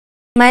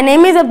My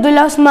name is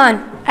Abdullah Usman.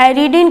 I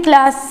read in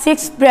class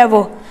 6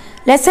 Bravo.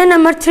 Lesson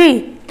number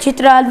 3,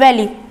 Chitral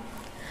Valley.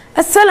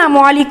 Assalamu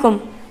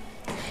alaikum.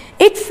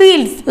 It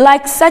feels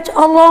like such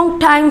a long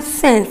time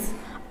since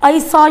I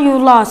saw you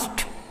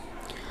last.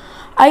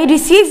 I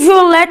received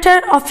your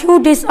letter a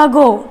few days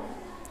ago.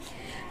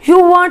 You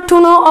want to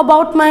know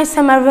about my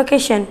summer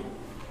vacation.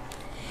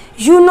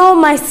 You know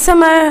my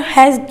summer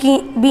has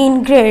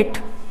been great.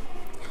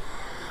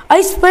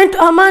 I spent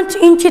a month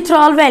in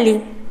Chitral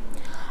Valley.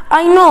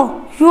 I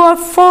know you are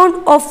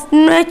fond of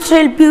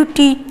natural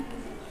beauty.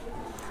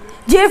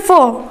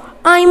 Therefore,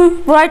 I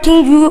am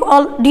writing you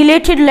a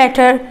deleted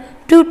letter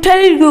to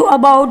tell you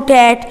about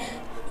that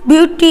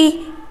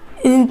beauty,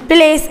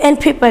 place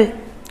and people.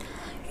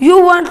 You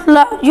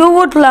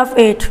would love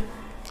it.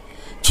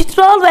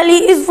 Chitral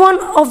Valley is one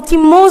of the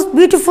most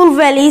beautiful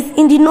valleys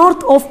in the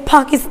north of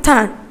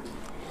Pakistan.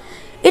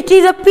 It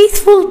is a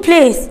peaceful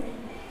place.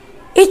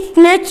 Its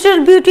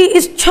natural beauty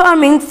is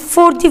charming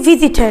for the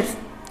visitors.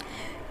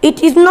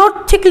 It is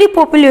not thickly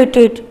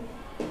populated.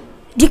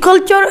 The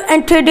culture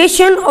and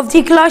tradition of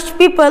the Clash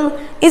people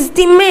is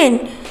the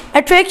main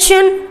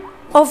attraction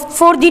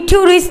for the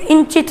tourists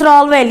in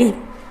Chitral Valley.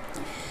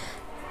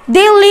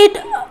 They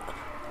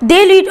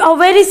lead a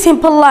very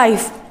simple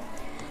life.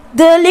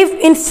 They live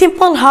in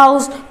simple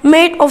house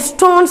made of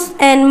stones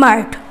and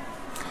mud.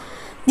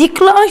 The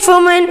Clash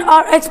women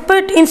are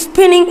expert in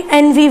spinning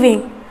and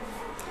weaving.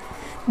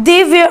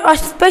 They wear a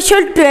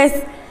special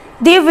dress.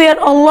 They wear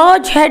a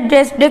large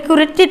headdress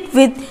decorated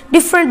with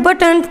different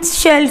buttons,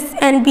 shells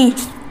and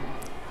beads.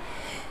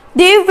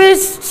 They wear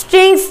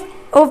strings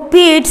of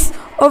beads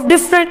of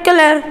different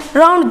color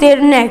round their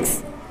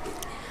necks.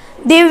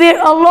 They wear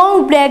a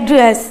long black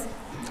dress.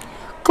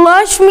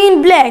 Clash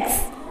mean blacks.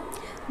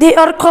 They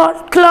are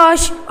called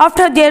Clash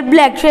after their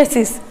black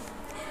dresses.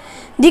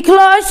 The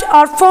Clash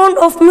are fond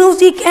of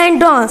music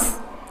and dance.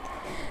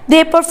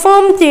 They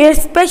perform their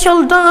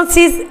special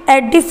dances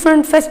at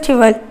different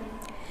festivals.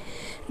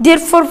 Their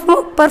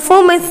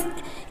performance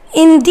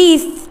in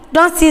these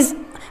dances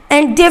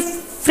and their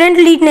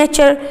friendly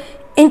nature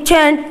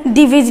enchant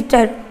the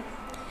visitor.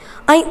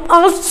 I am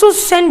also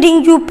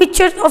sending you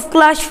pictures of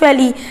Clash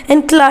Valley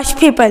and Clash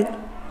people.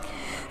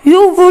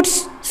 You would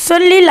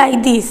certainly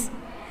like these.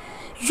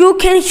 You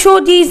can show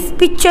these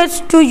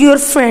pictures to your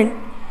friend.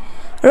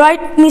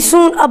 Write me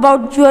soon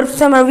about your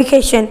summer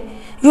vacation.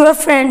 Your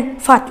friend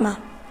Fatma.